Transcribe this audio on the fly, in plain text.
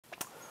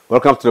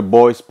Welcome to the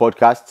Boys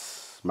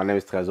Podcast. My name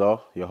is Trezor,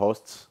 your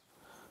host.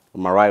 On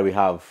my right, we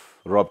have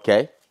Rob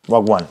K.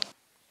 Rob one.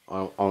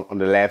 On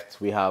the left,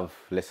 we have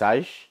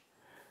Lesage.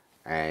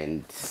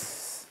 And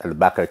at the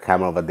back of the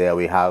camera over there,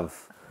 we have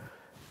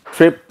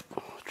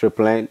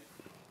Tripling.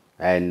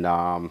 And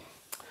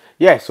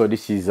so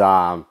this is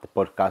the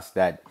podcast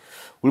that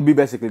we'll be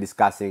basically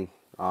discussing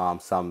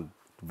some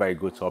very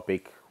good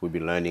topic we'll be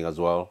learning as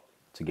well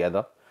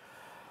together.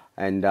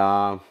 And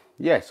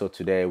so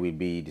today we'll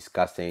be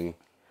discussing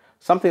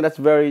something that's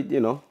very,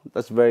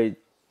 very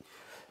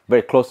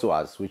close to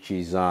us, which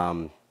is,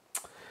 how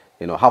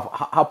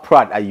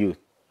proud are you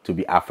to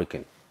be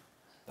African?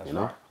 That's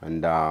right.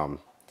 And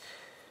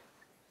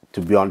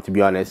to be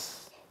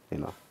honest,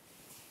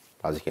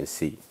 as you can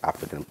see,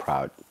 African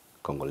proud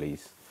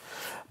Congolese.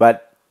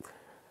 But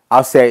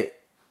I'll say,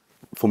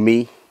 for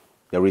me,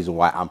 the reason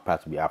why I'm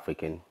proud to be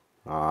African,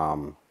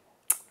 I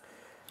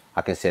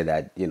can say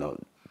that,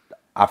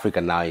 Africa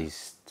now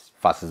is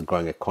fastest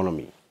growing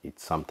economy.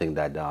 It's something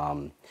that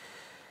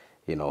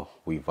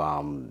we've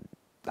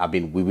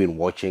been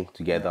watching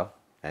together,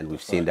 and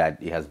we've seen that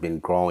it has been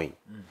growing.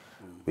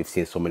 We've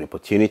seen so many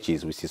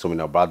opportunities. We see so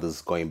many of our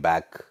brothers going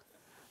back,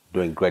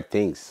 doing great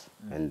things,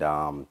 and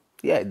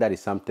that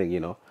is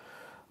something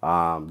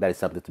that is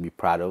something to be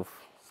proud of,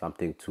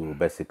 something to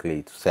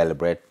basically to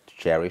celebrate, to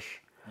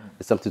cherish.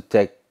 It's something to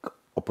take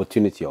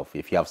opportunity of.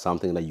 If you have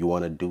something that you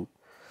want to do,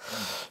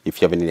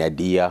 if you have any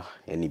idea,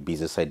 any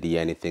business idea,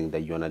 anything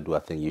that you want to do, I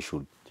think you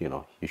should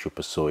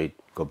pursue it.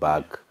 Go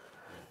back,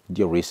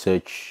 do your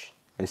research,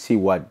 and see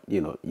what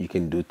you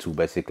can do to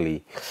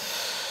basically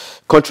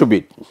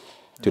contribute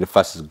to the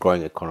fastest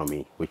growing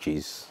economy, which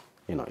is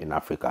in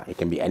Africa. It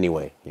can be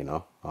anywhere.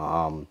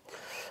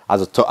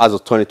 As of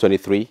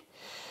 2023,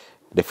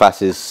 the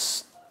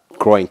fastest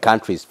growing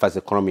countries,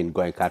 fastest economy in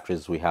growing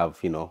countries, we have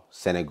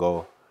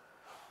Senegal,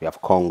 we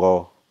have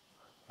Congo.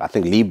 I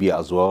think Libya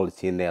as well,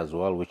 it's in there as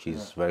well, which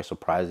is very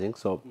surprising.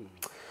 So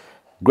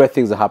great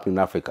things are happening in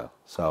Africa.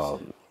 So,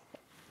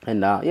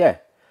 and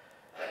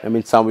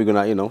some we're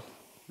gonna,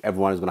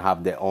 everyone is gonna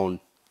have their own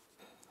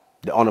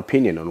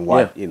opinion on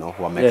what,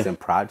 what makes them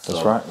proud. So,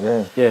 that's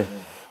right, yeah.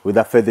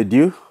 Without further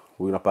ado,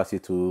 we're gonna pass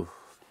it to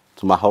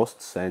my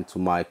hosts and to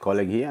my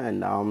colleague here,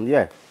 and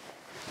I've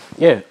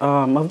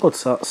got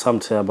something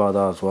to say about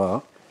that as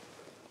well.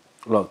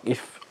 Look,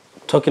 if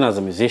talking as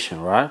a musician,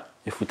 right?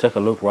 If we take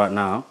a look right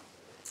now,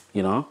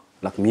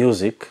 like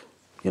music,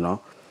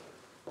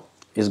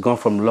 it's gone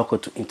from local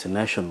to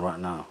international right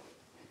now.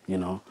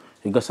 You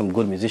got some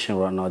good musicians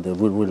right now. They're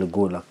really, really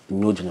good, like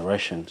new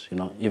generations.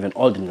 Even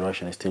old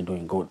generation is still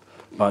doing good.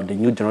 But the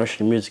new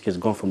generation music has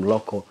gone from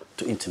local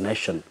to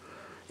international.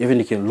 Even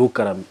you can look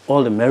at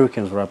all the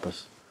American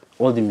rappers,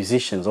 all the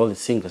musicians, all the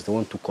singers, they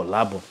want to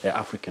collaborate with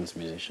African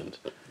musicians.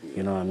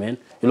 You know what I mean?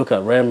 You look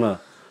at Rema,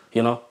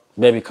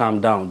 Baby Calm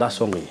Down. That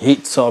song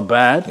hit so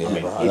bad. Yeah,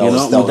 bro.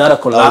 Without a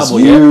collab. That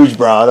was huge,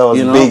 bro. That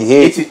was a big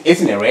hit. It's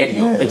in the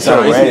radio. Yeah,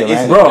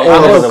 exactly.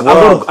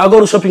 Bro, I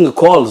go to shopping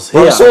calls.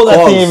 Bro, I saw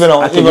that thing even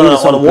on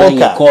the World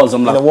Cup. Calls.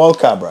 I'm like, in the World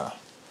Cup, bro.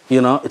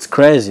 It's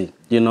crazy.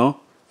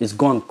 It's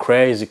gone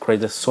crazy.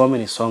 There's so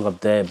many songs up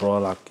there, bro.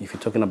 Like, if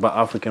you're talking about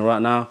African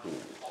right now,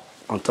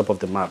 on top of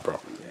the map, bro.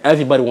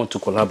 Everybody wants to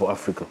collaborate with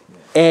Africa.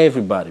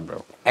 Everybody,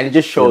 bro. And it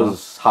just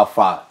shows how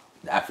far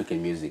the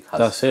African music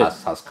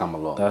has come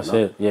along. That's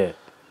it, yeah.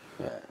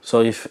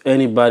 So if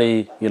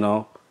anybody,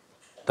 that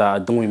are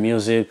doing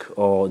music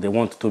or they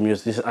want to do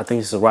music, I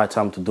think it's the right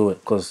time to do it,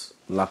 because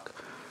like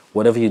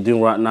whatever you're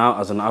doing right now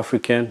as an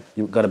African,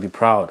 you got to be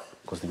proud,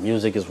 because the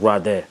music is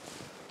right there.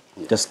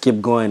 Just keep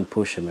going,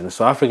 pushing, man.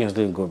 So Africans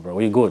doing good, bro.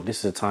 We're good.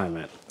 This is the time,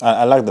 man.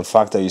 I like the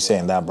fact that you're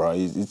saying that, bro.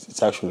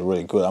 It's actually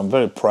really good. I'm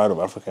very proud of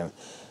Africans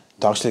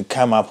to actually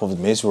come up with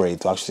misery,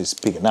 to actually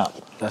speaking up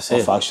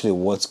of actually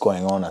what's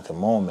going on at the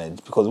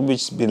moment, because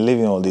we've been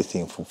living all these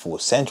things for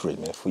centuries,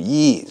 man, for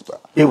years, bro.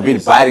 We've been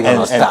fighting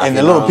on stuff, and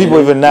a lot of people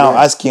even now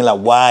asking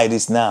like, why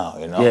this now,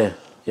 Yeah.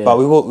 But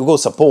we got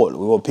support.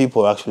 We got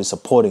people actually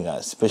supporting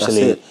us,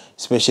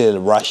 especially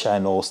Russia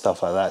and all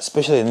stuff like that.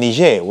 Especially in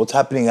Niger, what's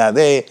happening out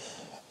there,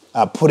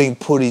 put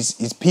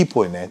his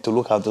people in there to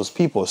look at those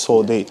people.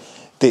 So the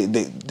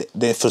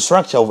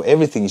infrastructure of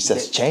everything is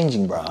just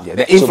changing, bro. Yeah,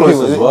 the influence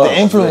as well. The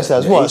influence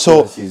as well.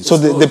 So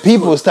the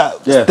people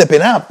start stepping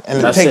up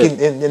and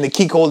and they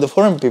kick all the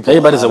foreign people.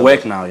 Everybody's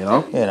awake now,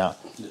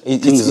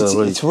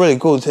 It's really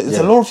good. There's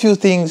a lot of few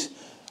things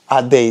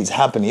out there is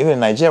happening. Even in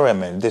Nigeria,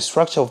 man, the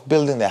structure of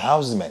building the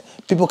houses, man.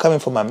 People coming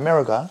from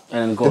America,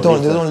 and they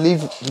don't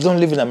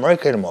live in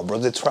America anymore, bro.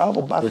 They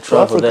travel back to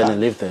Africa. There and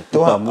live there.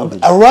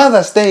 I'd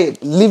rather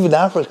live in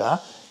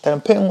Africa than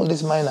I'm paying all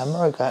this money in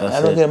America and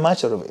I don't get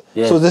much out of it.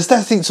 Yeah. So they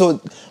start thinking,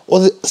 all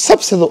the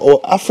subset of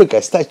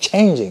Africa start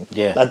changing.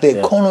 Yeah. Like the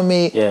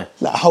economy,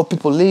 like how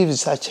people live,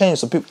 start changing.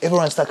 So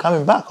everyone start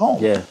coming back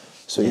home. Yeah.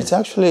 So it's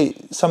actually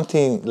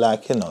something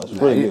like, it's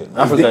really good.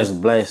 Africa is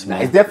blessed,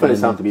 man. It's definitely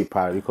something to be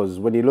proud of, because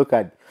when you look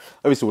at,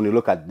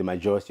 the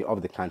majority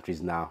of the countries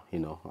now,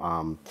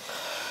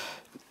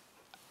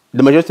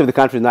 the majority of the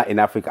countries now in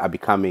Africa are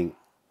becoming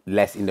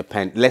less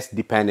independent, less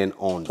dependent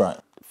on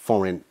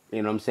foreign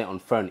you know what I'm saying,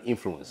 unfair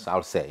influence,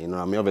 I'll say. You know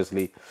what I mean?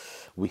 Obviously,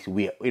 we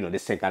you know, the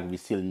second country, we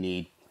still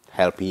need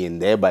help here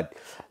and there, but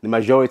the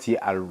majority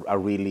are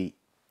really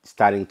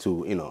starting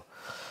to, you know,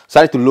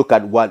 starting to look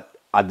at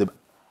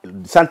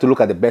starting to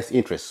look at the best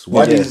interests.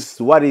 What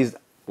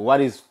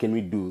is can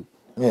we do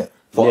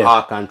for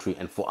our country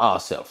and for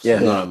ourselves? You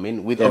know what I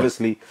mean? With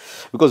obviously,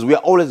 because we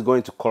are always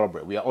going to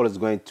collaborate. We are always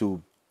going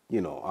to,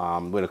 you know,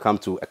 when it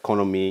comes to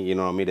economy, you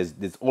know what I mean?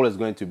 There's always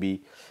going to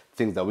be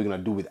things that we're gonna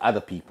do with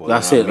other people.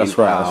 That's you know it.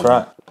 what I That's mean?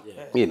 right. That's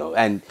right. You know,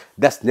 and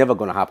that's never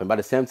gonna happen. But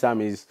at the same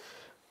time, is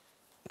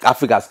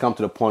Africa has come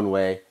to the point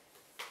where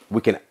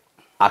we can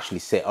actually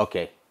say,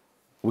 okay,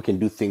 we can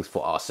do things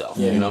for ourselves.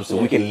 You know what I'm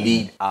saying? We can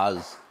lead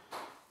us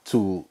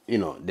to, you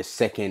know, the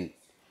second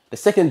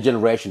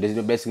generation. This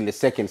is basically the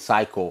second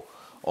cycle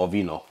of,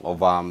 you know,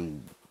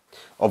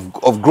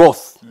 of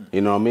growth.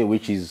 You know what I mean?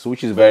 Which is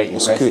very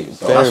impressive.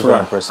 So Very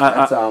impressive.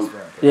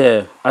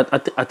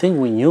 I think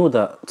we knew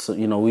that. So,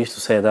 you know, we used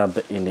to say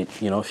that in the,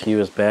 you know, a few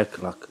years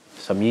back, like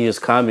some years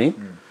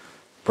coming,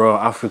 bro.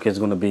 Africa is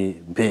gonna be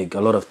big.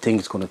 A lot of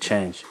things gonna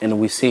change, and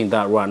we're seeing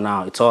that right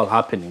now. It's all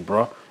happening,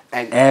 bro.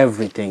 And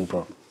everything,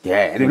 bro.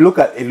 Yeah, and look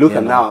at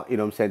now. You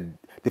know what I'm saying?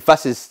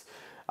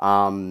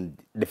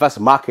 The first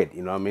market,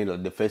 you know what I mean, or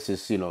the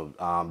first, you know,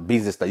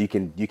 business that you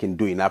can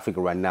do in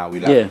Africa right now.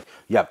 You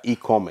have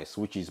e-commerce,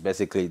 which is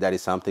basically, that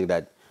is something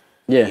that,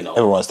 you know,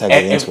 everyone's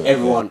taking into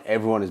it.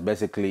 Everyone is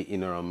basically, you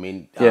know what I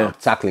mean,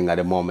 tackling at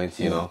the moment.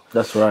 You know,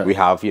 that's right. We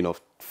have, you know,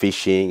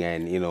 fishing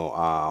and, you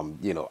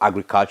know,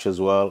 agriculture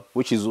as well,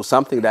 which is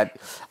something that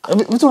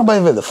we're talking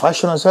about even the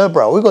fashion as well,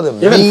 bro. We got the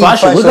even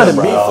fashion. We got the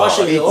bro. mean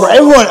fashion. Bro,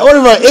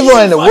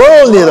 everyone in the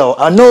world, you know,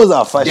 knows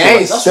our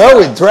fashion. So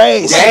with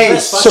Drake.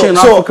 So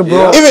Africa,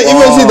 bro.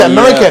 Even see the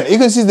American, you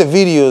can see the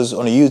videos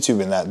on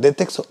YouTube and that they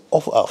take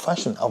off our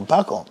fashion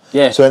back home.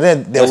 Yeah. So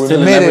then they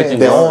made it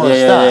their own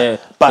style.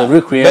 But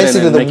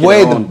basically,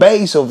 the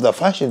base of the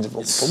fashion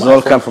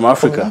all come from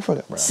Africa.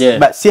 Yeah.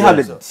 But see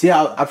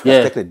how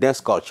Africa's taking the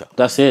dance culture.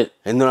 That's it.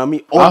 You know what I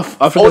mean?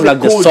 Africa's like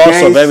the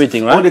source of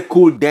everything, right? All the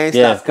cool dance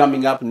that's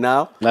coming up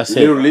now,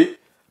 literally,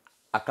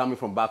 are coming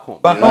from back home.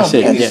 That's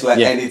it.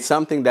 And it's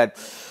something that,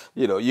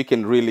 you know, you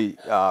can really.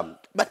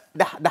 But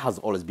that has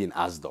always been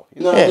us, though.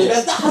 You know,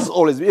 that has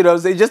always been. You know,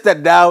 it's just that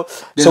now.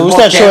 So we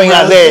start showing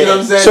out there. You know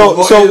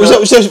what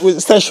I'm saying? We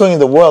start showing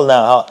the world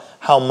now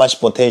how much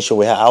potential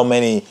we have, how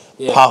many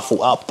powerful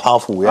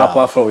we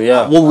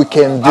are. What we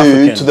can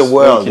do to the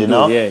world, you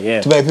know,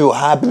 to make people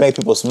happy, make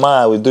people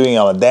smile. We're doing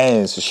our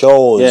dance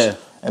shows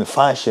and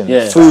fashion,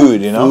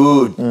 food, you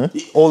know,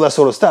 all that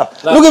sort of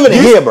stuff. Like, look even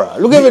here, bro.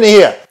 Look even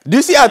here. Do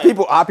you see how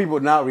people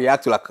now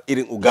react to like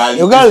eating ugali?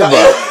 Ugali,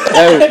 bro.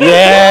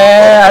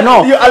 Yeah, I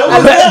know.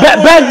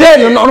 Back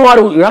then, no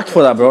one would react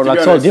for that, bro. Like,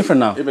 so different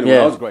now. Even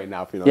when I was growing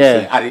up, you know,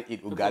 I didn't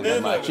eat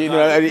ugali much. You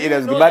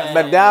know,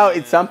 but now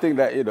it's something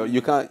that, you know,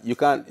 you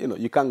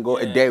can't go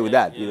a day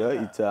without. You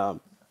know,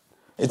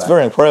 it's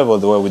very incredible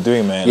the way we're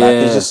doing, man. Like,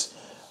 it's just,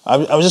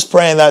 I'm just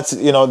praying that,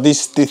 you know,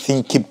 this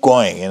thing keep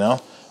going. You know.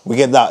 We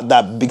get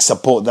that big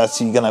support that's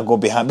gonna go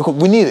behind, because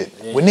we need it.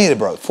 We need it,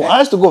 bro. For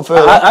us to go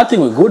further, I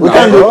think we're good. We now,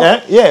 can bro.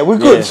 We're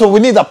good. Yeah. So we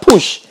need that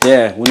push.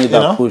 Yeah, we need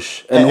that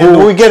push. And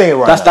we're getting it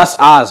right. That's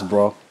us,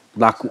 bro.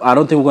 Like, I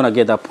don't think we're gonna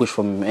get that push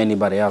from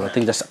anybody else. I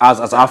think that's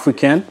us as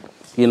African.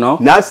 You know.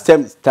 Now it's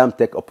time to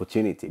take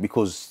opportunity,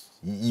 because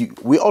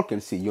we all can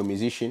see you're a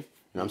musician. You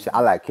know what I'm saying? I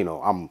like, you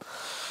know,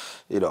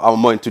 I'm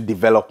more into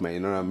development.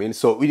 You know what I mean?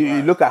 So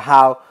you look at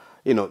how,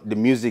 you know, the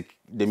music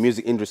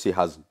industry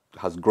has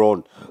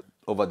grown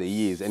over the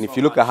years, and if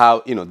you look at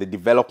how, you know, the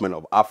development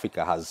of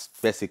Africa has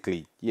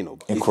basically, you know,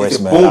 increased,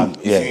 it's a boom.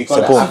 It's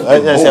a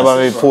boom. That's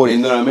about 40, you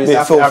know what I mean?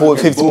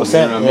 50%. You know what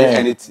I mean?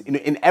 And it's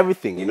in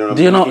everything. You know what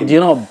I mean? Do you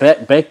know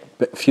back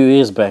a few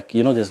years back,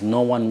 you know, there's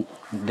no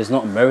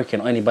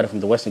American or anybody from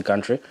the Western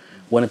country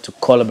wanted to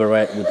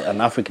collaborate with an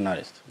African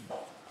artist.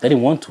 They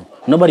didn't want to.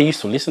 Nobody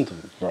used to listen to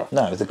them, bro.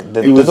 No,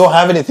 they don't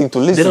have anything to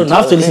listen to. They don't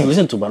have to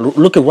listen to, but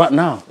look at right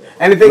now.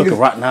 And the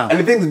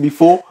thing is,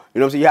 before, you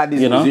know, so you had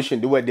these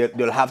musicians where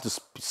they'll have to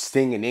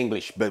sing in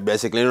English, but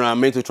basically, you know what I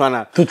mean, to try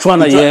to,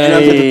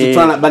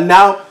 but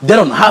now they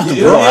don't have to,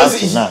 bro.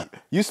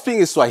 You speak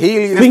in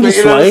Swahili.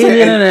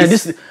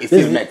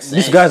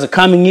 These guys are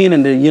coming in,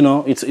 and you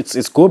know,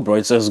 it's good, bro.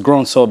 It's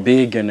grown so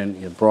big, and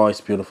then, bro,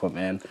 it's beautiful,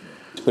 man.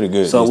 It's pretty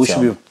good. So we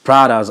should be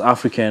proud as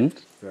Africans,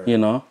 you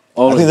know.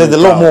 I think there's a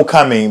lot more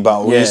coming,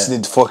 but we just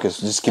need to focus.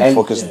 Just keep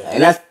focusing.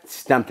 And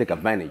that's time to take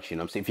advantage. You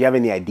know what I'm saying? If you have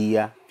any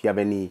idea, if you have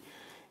any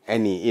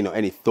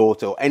any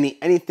thought or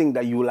anything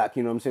that you like,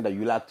 you know what I'm saying, that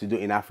you like to do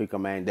in Africa,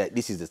 man, that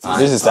this is the time.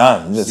 This is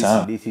time.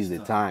 This is the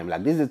time.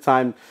 Like, this is the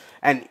time.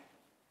 And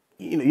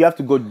you know, you have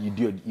to go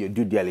do your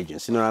due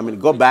diligence. You know what I mean?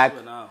 Go back,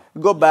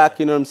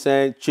 you know what I'm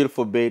saying, chill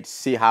for a bit,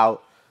 see how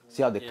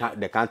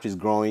the country is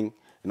growing.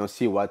 You know,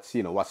 see what's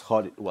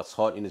hot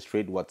in the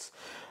street, what's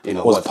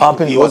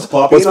popping in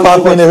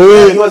the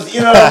hood.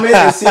 You know what I mean?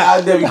 And see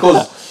out there,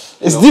 because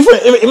it's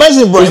different.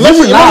 Imagine, bro.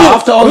 Imagine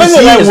after all these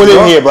years, we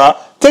live here, bro.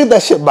 Take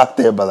that shit back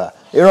there, brother.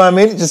 You know what I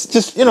mean?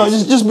 Just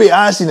be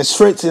ass in the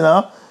streets, you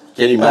know.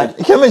 Can you imagine?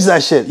 You can't mention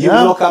that shit. You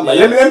will not come back.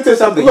 Let me tell you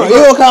something. Look, you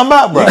don't come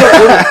back, bro.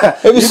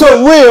 If it's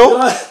so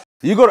real.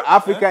 You go to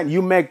Africa and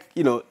you make,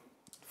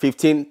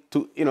 15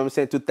 to,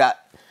 to that,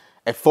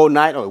 a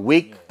fortnight or a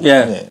week.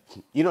 Yeah.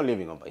 You're not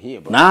living over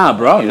here, bro. Nah,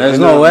 bro. There's You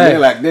know no what I way.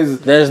 mean? Like,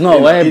 There's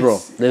no way, bro.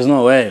 There's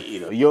no way.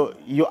 You're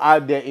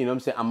out there,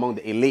 among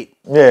the elite.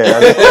 Yeah.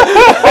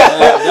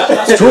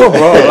 It's true,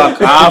 bro.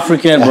 Like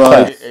African,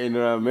 bro. You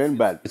know what I mean?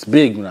 But It's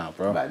big now,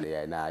 bro.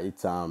 yeah, nah,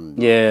 it's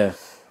Yeah.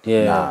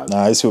 Yeah.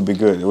 Nah, this will be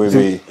good.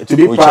 To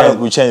be proud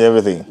We change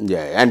everything.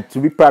 Yeah, and to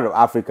be proud of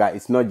Africa,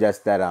 it's not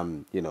just that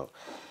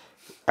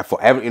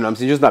for every it's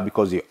just not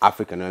because you're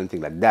African or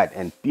anything like that.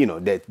 And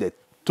the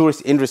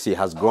tourist industry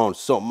has grown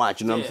so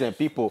much. You know what I'm saying?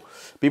 People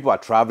are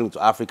traveling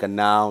to Africa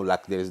now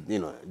like there's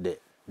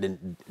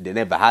they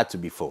never had to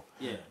before.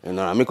 Yeah. You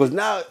know what I mean? Because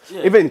now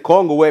even in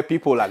Congo where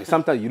people like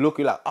sometimes you're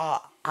like,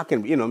 I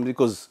can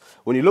because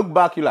when you look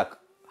back you're like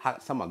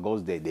someone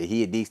goes there, they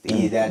hear this, they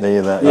hear that. They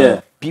hear that.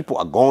 Yeah. People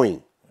are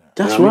going.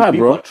 That's You know what I right,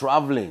 mean? bro. People are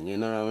traveling, you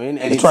know what I mean?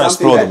 And They're trying to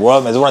explore the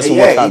world, man. They want to see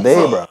what's out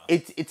there, bro.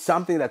 It's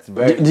something that's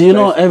very. Do you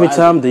know very every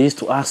surprising. time they used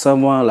to ask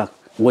someone like,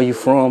 where you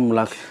from?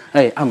 Like,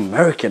 hey, I'm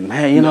American,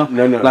 man. You know,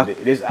 No.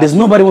 Like, There's there's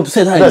nobody want to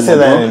say that Don't say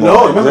that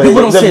anymore, anymore. bro.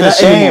 People don't say There's that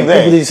a shame anymore.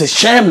 there. It's a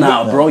shame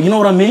now, bro. You know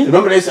what I mean?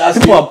 Remember they used to ask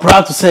People you- are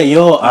proud to say,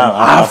 yo,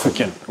 I'm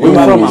African. Where you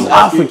from? I'm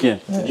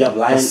African. You have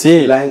lion, That's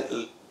it. lion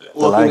The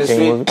walking Lion the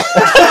King street. movie.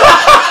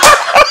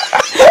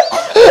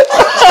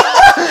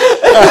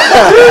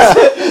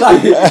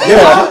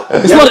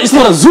 It's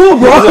not a zoo,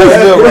 bro.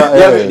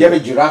 You have a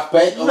giraffe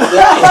pet over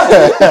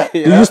there.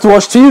 You used to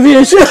watch TV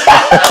and shit.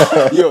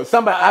 Yo,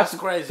 somebody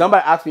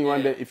asked me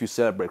one day if you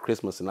celebrate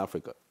Christmas in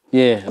Africa.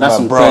 Yeah, that's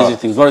some bro. crazy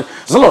things. There's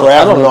a lot. Bro, I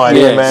have don't no know.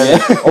 idea, Yeah, man.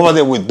 yeah. Over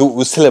there,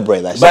 we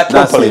celebrate that shit But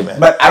that's properly, it. man.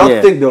 But I don't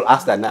Yeah. think they'll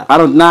ask that now. I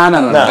don't. Nah. Nah,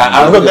 I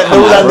don't because think- they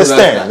will I don't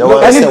understand. They will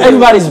understand.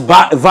 understand.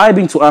 Everybody's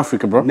vibing to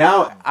Africa, bro.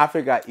 Now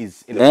Africa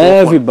is in the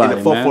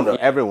Everybody, forefront man. of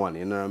everyone.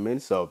 You know what I mean?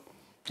 So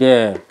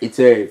Yeah, it's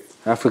a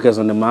Africa's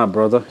on the map,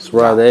 brother. It's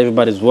right there.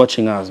 Everybody's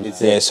watching us. Man.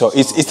 Yeah, so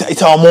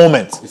it's our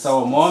moment. It's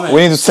our moment.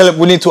 We need to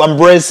celebrate. We need to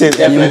embrace it.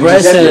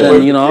 Embrace it,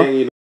 and you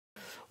know.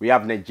 we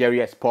have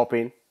Nigeria is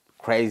popping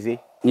crazy.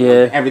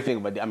 Yeah. Everything,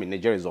 but I mean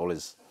Nigeria is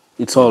always.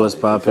 It's always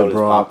popping, always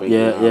bro. popping, you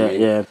know what I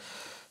mean? Yeah.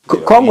 You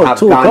Congo have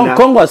too. Ghana.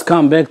 Congo has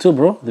come back too,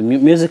 bro.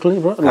 Musically,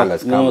 bro.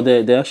 Congo's coming.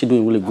 They're actually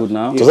doing really good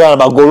now. So that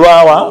about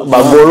Golwa,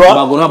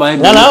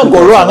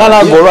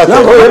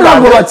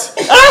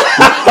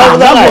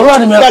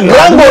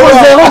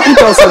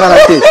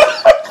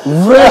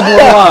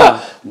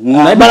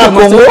 Ngana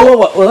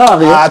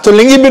Golwa.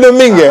 Tolingi bino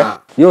mingi.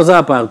 Yo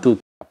za partout.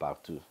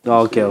 Partout.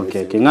 Ok.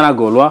 Ngana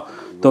golwa.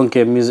 Donc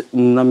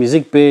na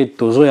musique pe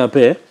tozo ya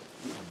pe.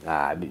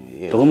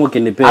 Tomo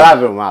kende pe. I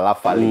love him, I love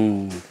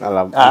Fally. I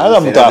love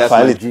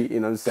Fally. You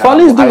know what I'm saying?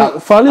 Fally is I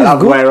love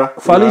good. Guerra.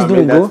 Fally is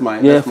doing good.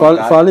 Yeah,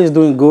 Fally is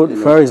doing good.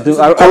 Ferry is doing.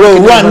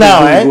 Golwa right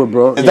now, eh? Good,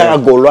 bro. Is that a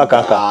Golwa,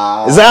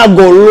 kaka? Is that a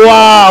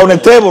Golwa on the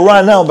table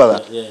right now,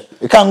 brother?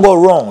 You can't go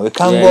wrong. You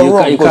can't go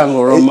wrong. You can't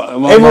go wrong.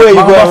 Everywhere you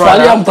go right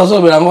Fally now. am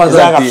tazo bela ngwa Is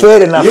that a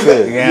fair enough?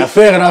 Yeah,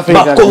 fair enough.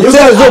 But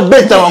cocktails are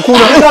better,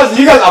 makuna.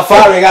 You guys are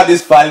firing out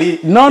this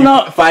Fally. No,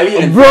 Fally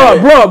and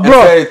bro.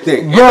 Ferry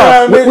thing.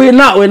 Bro, we're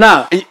not.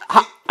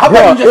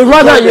 Bro, it's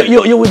rather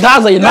you with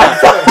us or you're not.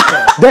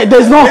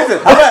 There's no.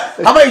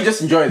 How about you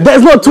just enjoy it?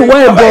 There's no two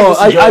way, How about bro. you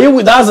just enjoy Are you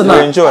with us or You're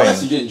not? enjoying.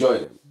 Unless you just enjoy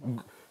it.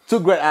 Two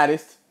great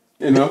artists,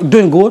 you know.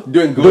 Doing good,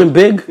 Doing good. doing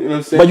big. You know what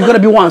I'm saying? But you gotta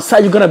be one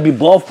side. You gotta be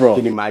both, bro.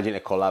 Can you imagine a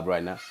collab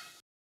right now?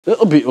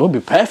 It'll be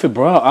perfect,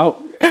 bro.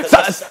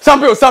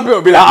 Some people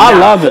will be like, I nah.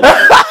 love it.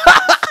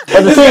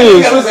 But the thing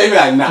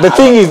is, the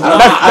thing is,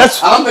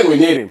 that's I don't think we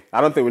need him.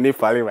 I don't think we need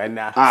Fally right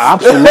now.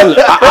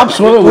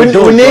 Absolutely, we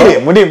need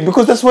him. We need him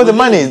because that's where the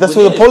money is. That's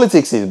where the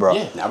politics is, bro.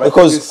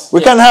 Because we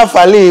can't have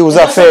Fally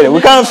without Fere. We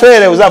can't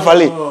Fere without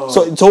Fally.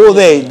 So it's all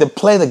there. They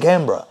play the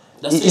game, bro.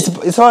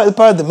 It's part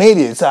of the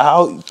media. It's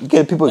how you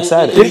get people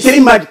excited. Can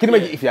you imagine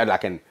if you had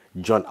like a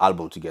joint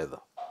album together?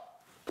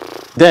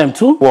 Them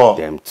too. Well,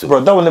 Them too. bro,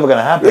 that was never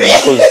gonna happen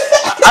because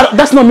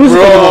That's not music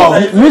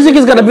anymore. Music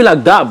is gonna be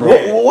like that, bro.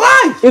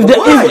 Why? If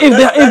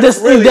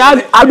they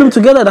have album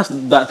together, that's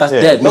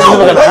dead. No, It's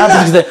never gonna why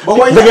happen. not?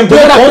 Because they can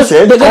play gonna-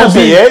 concert, they're gonna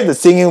be- the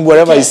singing,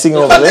 whatever he's singing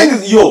over The there. thing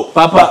is, yo,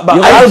 Papa, But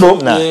you- album,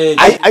 nah.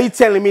 are you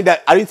telling me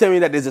that? Are you telling me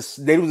that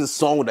there was a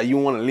song that you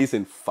want to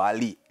listen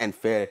Fally and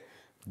Fair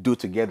do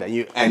together?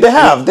 And They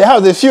have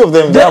a few of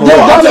them. They've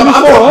done it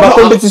before. Ma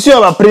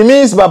compétition, ma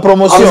prémisse, ma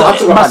promotion.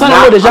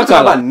 Masana Wo déjà now,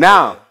 kala.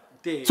 now,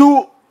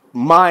 two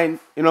mind,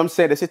 you know what I'm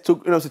saying? They say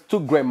two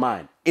great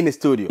mind in the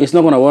studio. It's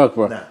not gonna work,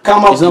 bro.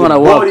 Come up It's not with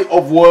gonna body work.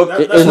 of work.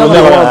 It's not never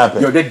gonna gonna work.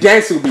 happen. Yo, the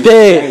dance will be Te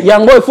insane.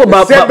 yango il faut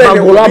ba The same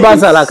gola thing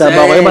baza will la be ka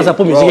ba insane, baza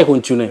pour musique bro.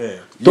 continue.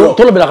 Yo.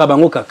 To lo bela ka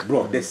bango kaka.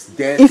 Bro, this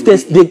dance If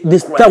they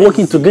start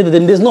working together,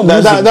 then there's no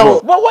music,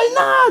 bro. But why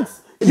not?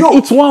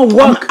 It's one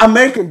work.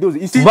 American does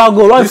it. You see,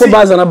 Bagola il you faut see-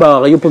 baza na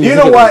ba yo pour you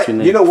musique know why?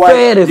 continue. You know why?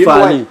 Very You know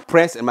why funny.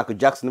 Prince and Michael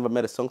Jackson never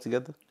made a song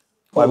together?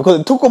 Why?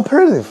 Because it's too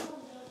competitive.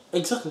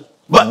 Exactly.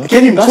 But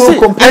can you That's so it.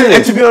 competitive?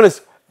 And to be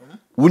honest,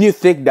 when you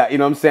think that, you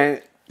know what I'm saying,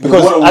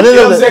 Because I I don't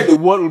know said the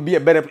world would be a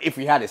better if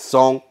we had a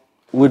song.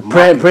 With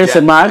Prince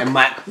and Mike.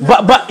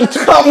 But it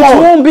Come on.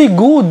 won't be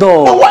good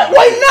though. But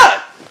why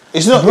not?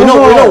 it's not. Bro, You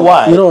know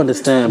why? You don't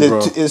understand, bro.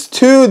 It's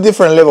two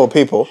different level of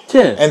people.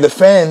 Yeah. And the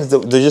fans, they're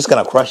just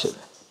gonna crush it.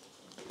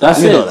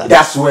 That's You it. know that.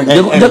 That's when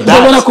They're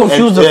gonna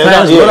confuse the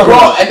fans. Yeah. They're gonna-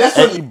 Bro, and that's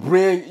when you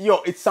bring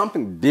it's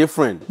something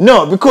different.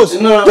 No, because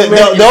No,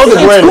 the other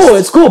brands.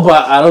 It's cool,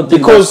 but I don't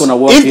think Because that's gonna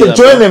work if they either,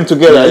 join bro. them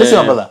together, Yeah, listen,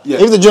 yeah, brother. yeah.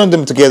 If they join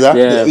them together,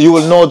 Yeah. you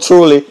will know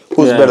truly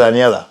who's Yeah. better than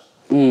the other.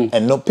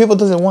 And no, people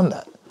doesn't want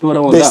that. People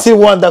don't want They that. still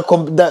want that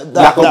competition.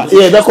 That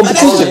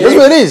competition. That's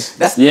what it is.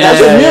 That's Yeah.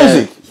 That's what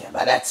music. Yeah,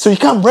 but that's So you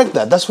can't break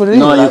that. That's what it is.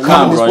 No, you Like,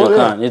 can't, this bro. world, You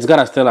yeah. can't. It's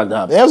gotta stay like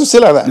that. They have to say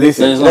like that.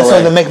 Listen, There's no That's how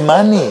way. they make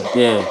money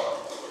Yeah.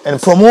 and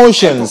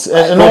promotions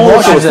and all that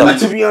Promotions stuff. But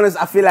to be honest,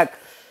 I feel like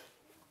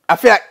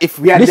if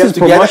we had This them is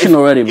together, promotion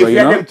already, bro, if we you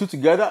had know? them two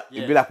together,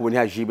 it'd be like when you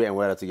had Jibe and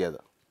Wera together.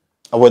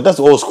 Well, that's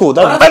old school.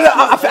 That, But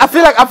I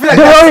feel like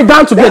They already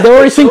dance together. They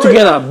already sing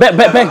together. Back.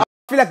 I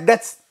feel like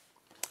that's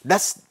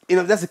that's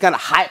the kind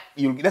of hype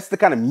that's the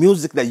kind of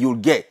music that you'll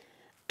get.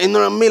 You know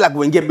what I mean? Like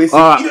when you get basic.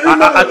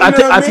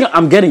 I think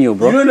I'm getting you,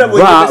 bro. You know that when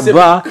you get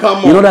But basic,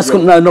 come you know on, that's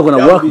bro. not gonna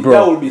That work, would be- bro.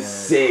 That would be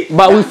sick.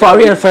 But with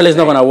Farid and Fela, it's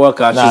not gonna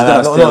work out. She's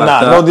gonna stay like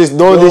that. no,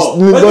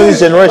 this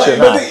generation.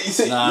 But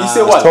Nah. you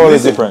say what? totally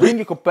Listen, different. Bring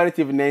the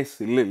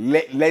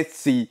competitiveness. Let's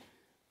see,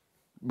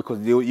 because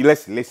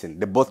let's listen.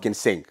 They both can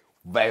sing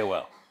very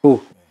well.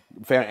 Who?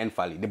 Fair and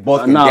Fally. They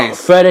both can No,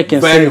 dance. Freddy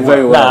can sing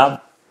very well. Nah,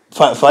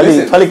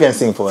 Fally can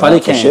sing for Fally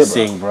for can't shit, bro.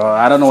 sing, bro.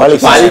 I don't know Fally what you're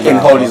can saying, sing. can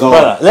bro. hold his own.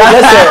 Brother,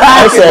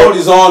 let's say, hold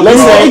his own. let's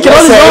bro. say, He can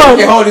hold his let's own. say,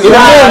 He can hold his in the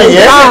own. morning,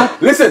 yeah?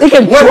 Listen, He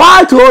can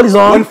try to hold his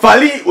own. when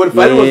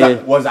Fally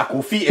Yeah. was a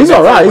Kofi, He's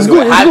alright, he's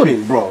good, he's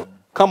hyping, bro.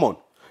 Come on,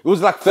 it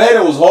was like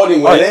Federer was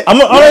holding. I'm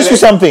gonna ask you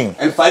something.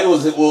 And Fally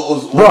was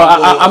Bro,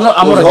 I'm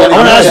not was gonna holding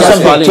I'm gonna ask you Yeah,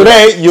 something. Fally.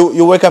 Today,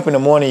 you wake up in the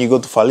morning, you go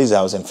to Fali's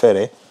house in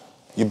Fere,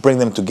 you bring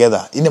them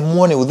together in the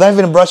morning without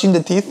even brushing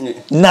the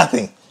teeth,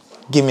 nothing.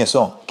 Give me a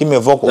song, give me a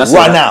vocal That's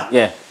right it. now,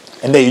 Yeah.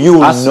 and then you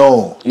will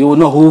know. You will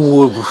know who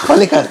would.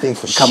 Fali can't think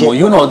for Come shit. on,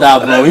 you know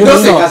that, bro. You Don't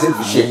say know. can't sing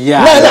for shit.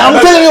 Yeah. No,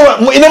 I'm telling you,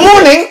 what, in the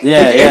morning.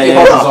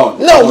 Yeah. Bro,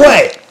 no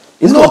way.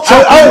 He's gonna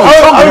chop.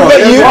 I'll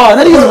bet you. Oh,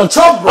 that nigga's gonna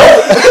chop, bro.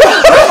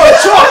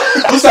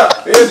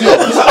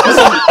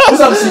 Put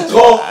some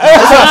citron.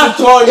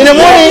 In the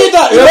morning,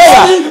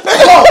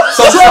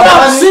 straight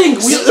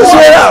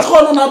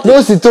up.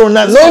 No citron,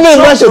 not even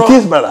brush your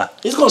teeth, brother.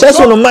 Just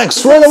on the mic,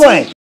 straight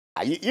away.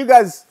 You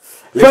guys.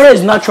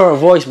 Fera's natural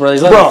voice, bro.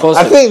 He's not Bro, forced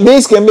I it. think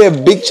this can be a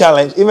big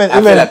challenge. Even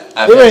feel like- That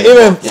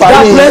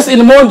Fali. place in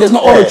the morning, there's no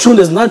auto tune.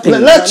 There's nothing.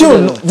 Not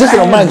tune, just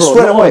on the mic, Bro,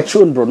 straight no away. auto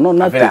tune, bro. No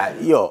nothing.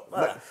 Yo.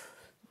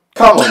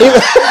 Come on.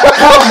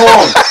 Come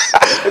on.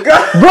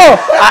 Bro,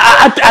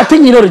 I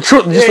think you know the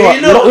truth. Just Yeah, what,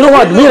 you know- you know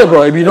what, me,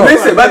 bro. If you know.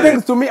 Listen, but I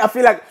think to me, I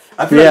feel like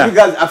Yeah.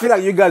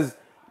 you guys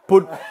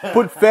put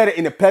Federer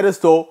in a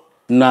pedestal.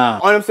 Nah.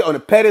 Honestly, on a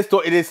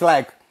pedestal, it is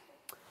like,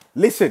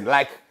 listen,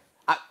 like,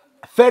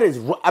 Fali's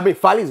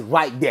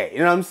right there. You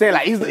know what I'm saying?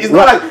 Like, it's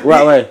not like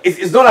right.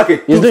 It's not like a.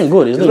 He's doing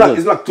good, he's doing good.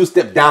 It's like 2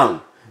 step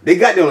down. They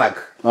got them like.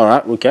 All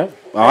right, okay.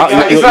 All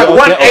right. It's like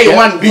 1A,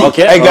 1B.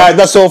 Okay. Hey guys,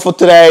 that's all for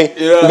today.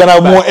 Yeah. We're gonna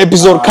have more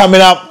episode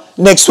coming up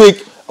next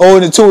week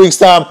or in 2 weeks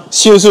time.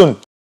 See you soon.